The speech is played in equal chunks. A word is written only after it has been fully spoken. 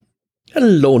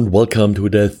Hello and welcome to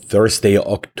the Thursday,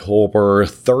 October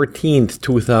 13th,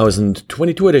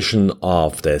 2022 edition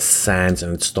of the SANS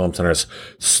and Storm Center's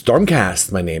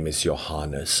StormCast. My name is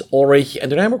Johannes Ulrich and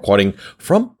today I'm recording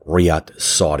from Riyadh,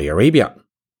 Saudi Arabia.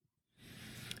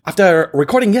 After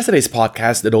recording yesterday's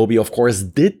podcast, Adobe, of course,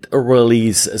 did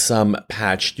release some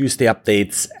Patch Tuesday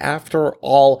updates. After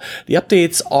all, the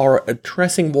updates are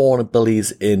addressing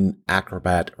vulnerabilities in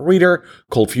Acrobat Reader,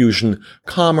 Cold Fusion,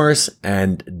 Commerce,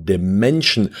 and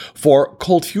Dimension. For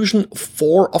Cold Fusion,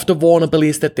 4 of the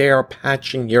vulnerabilities that they are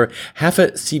patching here have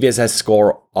a CVSS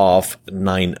score of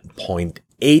 9.8.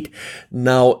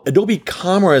 Now, Adobe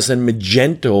Commerce and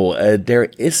Magento, there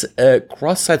is a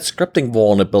cross-site scripting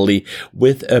vulnerability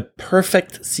with a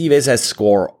perfect CVSS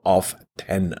score of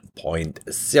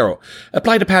 10.0.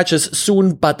 Apply the patches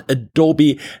soon, but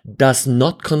Adobe does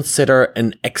not consider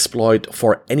an exploit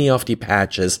for any of the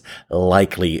patches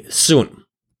likely soon.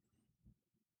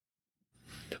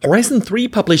 Horizon 3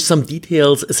 published some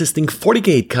details assisting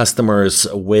FortiGate customers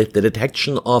with the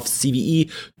detection of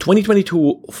CVE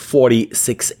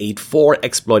 2022-4684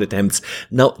 exploit attempts.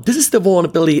 Now, this is the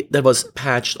vulnerability that was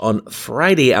patched on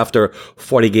Friday after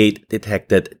FortiGate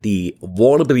detected the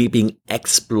vulnerability being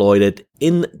exploited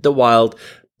in the wild.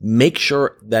 Make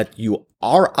sure that you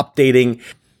are updating.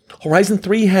 Horizon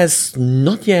 3 has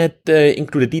not yet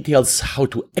included details how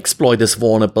to exploit this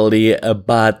vulnerability,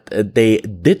 but they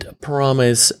did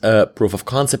promise a proof of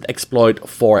concept exploit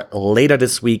for later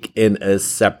this week in a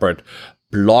separate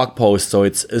blog post, so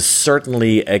it's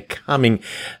certainly coming.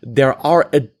 There are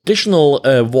additional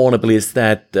vulnerabilities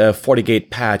that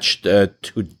FortiGate patched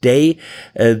today.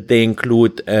 They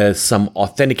include some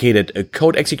authenticated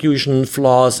code execution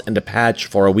flaws and a patch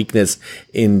for a weakness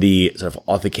in the sort of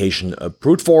authentication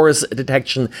brute force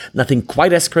detection. Nothing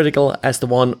quite as critical as the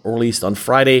one released on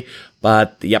Friday,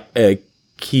 but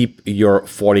keep your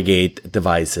FortiGate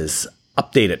devices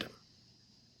updated.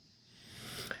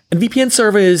 And VPN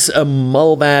service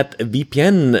Mulvat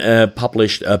VPN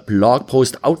published a blog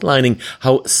post outlining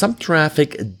how some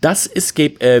traffic does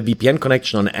escape a VPN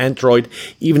connection on Android,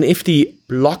 even if the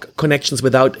block connections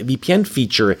without VPN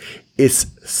feature is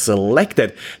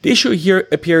selected. The issue here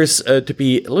appears to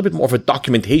be a little bit more of a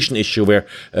documentation issue where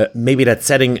maybe that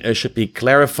setting should be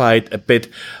clarified a bit.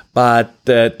 But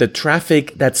the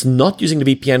traffic that's not using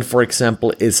the VPN, for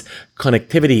example, is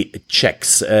connectivity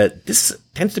checks. This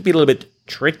tends to be a little bit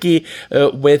tricky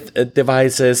with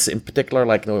devices, in particular,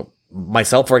 like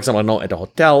myself, for example. I know at a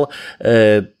hotel,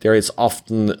 there is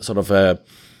often sort of a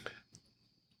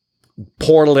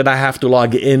portal that I have to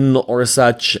log in or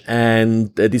such,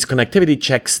 and these connectivity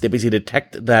checks, they basically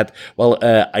detect that,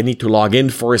 I need to log in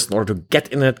first in order to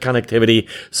get internet connectivity,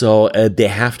 so they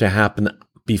have to happen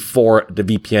before the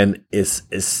VPN is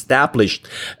established.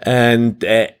 And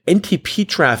NTP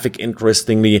traffic,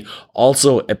 interestingly,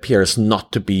 also appears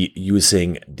not to be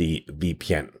using the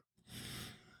VPN.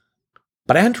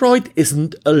 But Android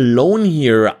isn't alone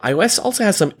here. iOS also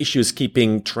has some issues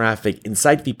keeping traffic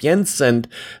inside VPNs, and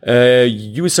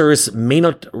users may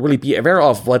not really be aware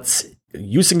of what's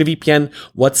using the VPN,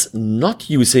 what's not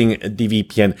using the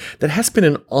VPN. That has been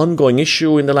an ongoing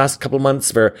issue in the last couple of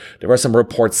months where there were some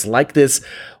reports like this.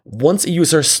 Once a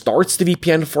user starts the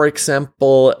VPN, for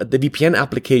example, the VPN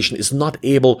application is not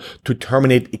able to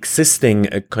terminate existing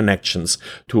connections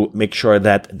to make sure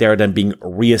that they're then being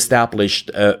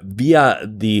reestablished via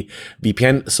the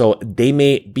VPN, so they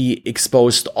may be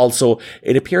exposed. Also,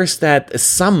 it appears that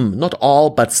some, not all,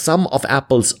 but some of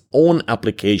Apple's own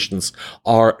applications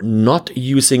are not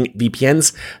using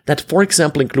VPNs. That, for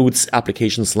example, includes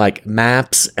applications like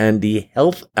Maps and the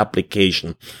Health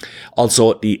application.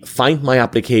 Also, the Find My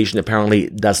application apparently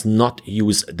does not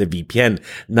use the VPN.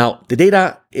 Now, the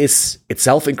data is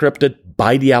itself encrypted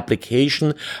by the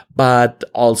application, but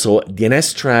also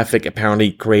DNS traffic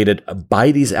apparently created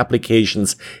by these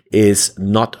applications is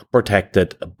not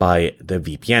protected by the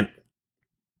VPN.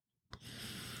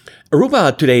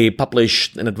 Aruba today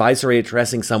published an advisory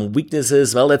addressing some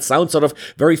weaknesses. Well, that sounds sort of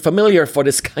very familiar for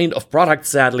this kind of product,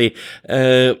 sadly.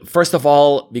 First of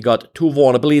all, we got 2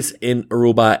 vulnerabilities in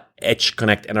Aruba Edge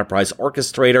Connect Enterprise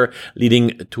Orchestrator,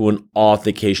 leading to an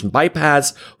authentication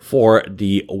bypass for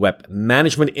the web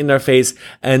management interface.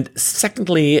 And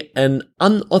secondly, an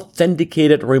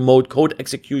unauthenticated remote code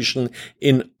execution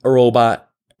in Aruba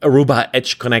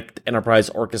Edge Connect Enterprise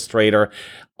Orchestrator,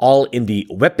 all in the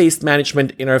web-based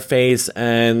management interface.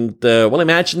 And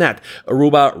imagine that.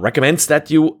 Aruba recommends that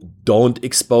you don't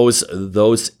expose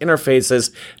those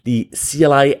interfaces, the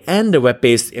CLI and the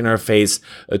web-based interface,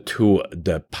 to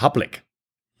the public.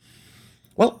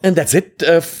 Well, and that's it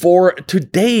for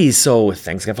today. So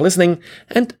thanks again for listening,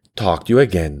 and talk to you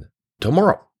again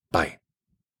tomorrow. Bye.